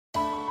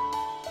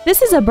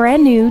This is a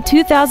brand new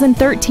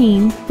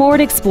 2013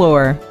 Ford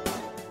Explorer.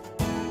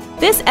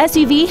 This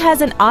SUV has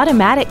an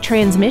automatic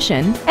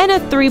transmission and a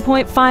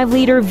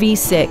 3.5-liter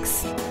V6.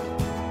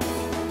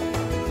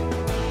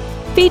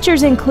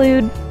 Features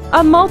include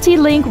a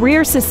multi-link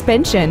rear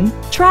suspension,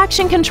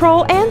 traction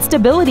control and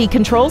stability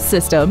control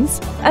systems,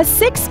 a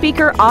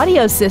 6-speaker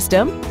audio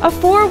system, a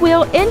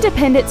 4-wheel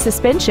independent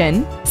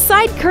suspension,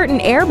 side curtain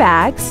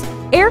airbags,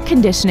 air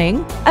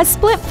conditioning, a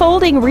split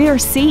folding rear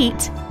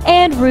seat,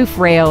 and roof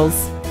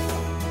rails.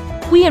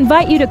 We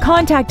invite you to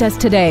contact us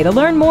today to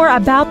learn more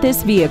about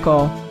this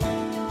vehicle.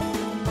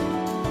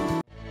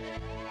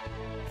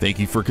 Thank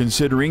you for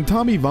considering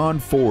Tommie Vaughn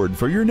Ford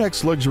for your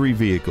next luxury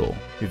vehicle.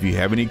 If you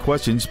have any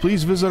questions,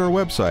 please visit our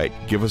website,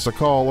 give us a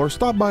call, or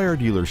stop by our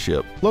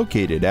dealership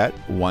located at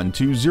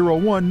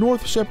 1201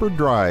 North Shepherd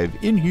Drive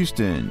in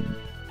Houston.